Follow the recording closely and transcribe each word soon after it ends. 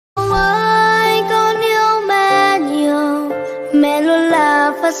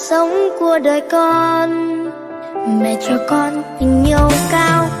lứa sống của đời con. Mẹ cho con tình yêu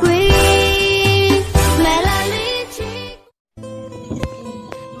cao quý, mẹ là lý trí.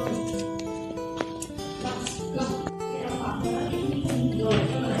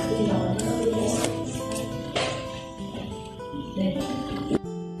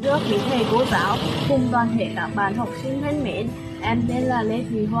 Thưa quý thầy cô giáo cùng toàn thể các bạn học sinh thân mến, em tên là Lê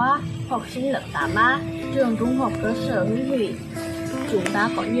Thùy Hoa, học sinh lớp 8A, trường trung học cơ sở Huy Thủy. Chúng ta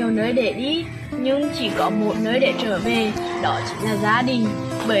có nhiều nơi để đi, nhưng chỉ có một nơi để trở về, đó chính là gia đình.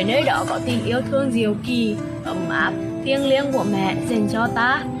 Bởi nơi đó có tình yêu thương diệu kỳ, ấm áp, thiêng liêng của mẹ dành cho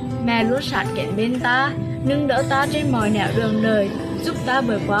ta. Mẹ luôn sát cánh bên ta, nâng đỡ ta trên mọi nẻo đường đời, giúp ta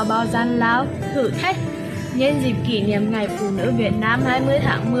vượt qua bao gian lao, thử thách. Nhân dịp kỷ niệm Ngày Phụ nữ Việt Nam 20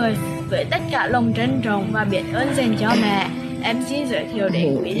 tháng 10, với tất cả lòng trân trọng và biết ơn dành cho mẹ, em xin giới thiệu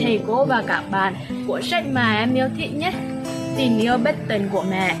đến quý thầy cô và các bạn cuốn sách mà em yêu thích nhất, Tình yêu bất tận của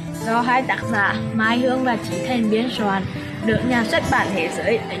mẹ, do hai tác giả Mai Hương và Chí Thành biên soạn, được nhà xuất bản Thế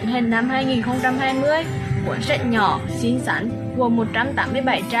giới ấn hành năm 2020. Cuốn sách nhỏ, xinh xắn, gồm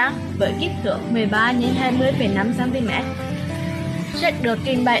 187 trang với kích thước 13 x 20,5 cm. Sách được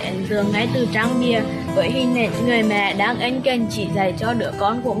trình bày ấn tượng ngay từ trang bìa với hình ảnh người mẹ đang ân cần chỉ dạy cho đứa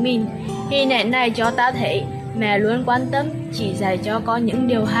con của mình. Hình ảnh này cho ta thấy mẹ luôn quan tâm chỉ dạy cho con những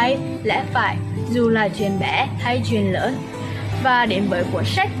điều hay, lẽ phải, dù là chuyện bé hay chuyện lớn. Và đến với cuốn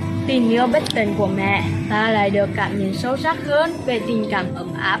sách Tình yêu bất tận của mẹ, ta lại được cảm nhận sâu sắc hơn về tình cảm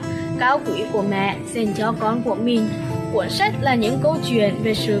ấm áp, cao quý của mẹ dành cho con của mình. Cuốn sách là những câu chuyện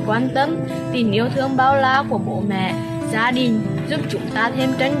về sự quan tâm, tình yêu thương bao la của bố mẹ, gia đình, giúp chúng ta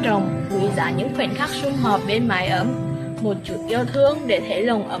thêm trân trọng, quý giá những khoảnh khắc sum họp bên mái ấm. Một chút yêu thương để thấy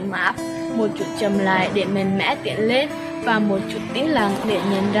lòng ấm áp, một chút chậm lại để mạnh mẽ tiến lên, và một chút tĩnh lặng để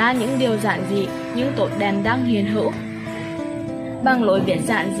nhận ra những điều giản dị nhưng tốt đẹp đang hiện hữu. Bằng lối viết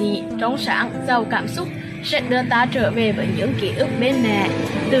giản dị, trong sáng, giàu cảm xúc, sách đưa ta trở về với những ký ức bên mẹ,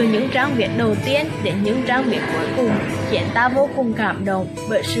 từ những trang viết đầu tiên đến những trang viết cuối cùng, khiến ta vô cùng cảm động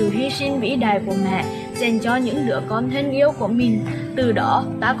bởi sự hy sinh vĩ đại của mẹ dành cho những đứa con thân yêu của mình. Từ đó,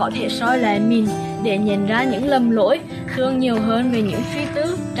 ta có thể soi lại mình để nhận ra những lầm lỗi, thương nhiều hơn về những suy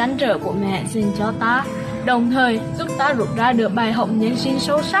tư, trăn trở của mẹ dành cho ta, đồng thời giúp ta rút ra được bài học nhân sinh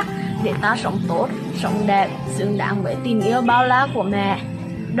sâu sắc để ta sống tốt, sống đẹp, xứng đáng với tình yêu bao la của mẹ.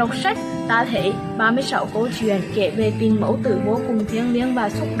 Đọc sách, ta thấy 36 câu chuyện kể về tình mẫu tử vô cùng thiêng liêng và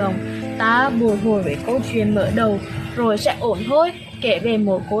xúc động. Ta bồi hồi với câu chuyện mở đầu, rồi sẽ ổn thôi, kể về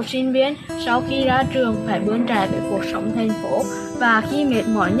một cô sinh viên sau khi ra trường phải bươn trải với cuộc sống thành phố, và khi mệt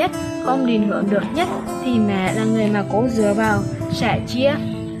mỏi nhất, không định hướng được nhất, thì mẹ là người mà cô dựa vào, sẻ chia.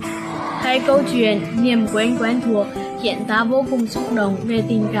 Hay câu chuyện niềm quen thuộc khiến ta vô cùng xúc động về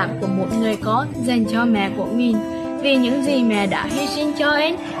tình cảm của một người con dành cho mẹ của mình, vì những gì mẹ đã hy sinh cho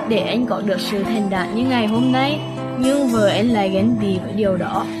anh để anh có được sự thành đạt như ngày hôm nay, nhưng vợ anh lại ghen tị với điều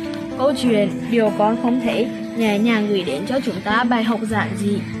đó. Câu chuyện Điều Con Không Thấy nhẹ nhàng gửi đến cho chúng ta bài học giản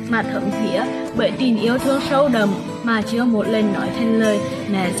dị mà thấm thía bởi tình yêu thương sâu đậm mà chưa một lần nói thành lời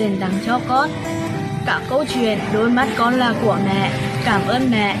mẹ dành tặng cho con. Cả câu chuyện Đôi mắt con là của mẹ, Cảm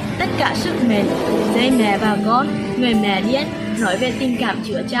ơn mẹ, Tất cả sức mẹ, Dây mẹ và con, Người mẹ điên, nói về tình cảm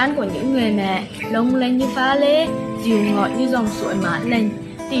chứa chan của những người mẹ, lông lanh như pha lê, dịu ngọt như dòng suối mát lành.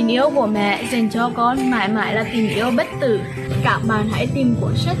 Tình yêu của mẹ dành cho con mãi mãi là tình yêu bất tử. Các bạn hãy tìm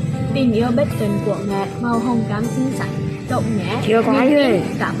cuốn sách Tình yêu bất tận của mẹ màu hồng cam xinh xắn, đọc nhé.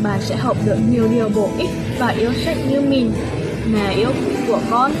 Các bạn sẽ học được nhiều điều bổ ích và yêu sách như mình. Mẹ yêu quý của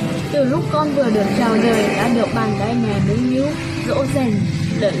con, từ lúc con vừa được chào đời đã được bàn tay mẹ nâng niu, dỗ dành.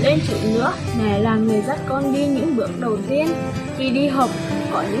 Lớn lên chút nữa, mẹ là người dắt con đi những bước đầu tiên. Khi đi học,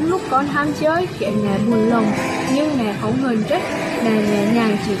 có những lúc con ham chơi khiến mẹ buồn lòng, nhưng mẹ không hờn trách. Mẹ nhẹ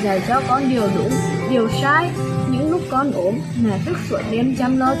nhàng chỉ dạy cho con điều đúng, điều sai. Những lúc con ốm, mẹ thức suốt đêm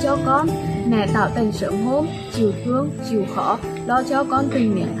chăm lo cho con. Mẹ tạo tần sớm hôm, chịu thương, chịu khó, lo cho con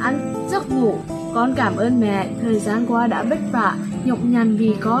từng miếng ăn, giấc ngủ. Con cảm ơn mẹ, thời gian qua đã vất vả, nhọc nhằn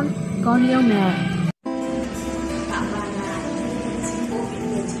vì con yêu mẹ. Các bạn là sinh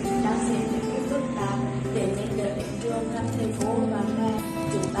COVID-19 đang diễn biến phức tạp, để nhanh đỡ đến trường các thầy cô và mẹ,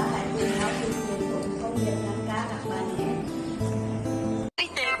 chúng ta hãy cùng nhau thực hiện tốt công việc 5K các bạn nhé. Y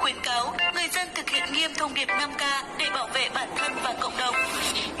tế khuyến cáo người dân thực hiện nghiêm thông điệp 5K để bảo vệ bản thân và cộng đồng.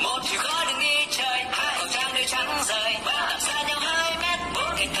 Một chìa khóa đừng đi chơi, hai khẩu trang để trắng rời, tạm xa nhau 2 mét, 4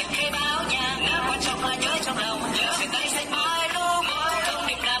 cái thật khai báo nhà. Quan trọng là nhớ trong lòng, nhớ trên tay xanh mãi lúc thông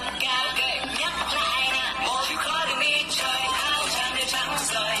điệp 5K nhắc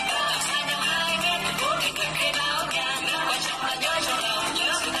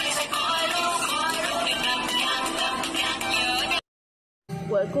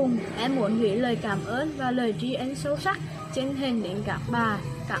cùng, em muốn gửi lời cảm ơn và lời tri ân sâu sắc chân thành đến các bà,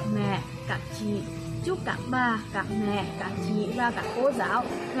 các mẹ, các chị. Chúc các bà, các mẹ, các chị và các cô giáo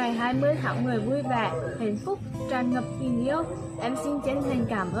ngày 20 tháng 10 vui vẻ, hạnh phúc, tràn ngập tình yêu. Em xin chân thành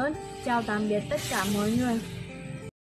cảm ơn. Chào tạm biệt tất cả mọi người.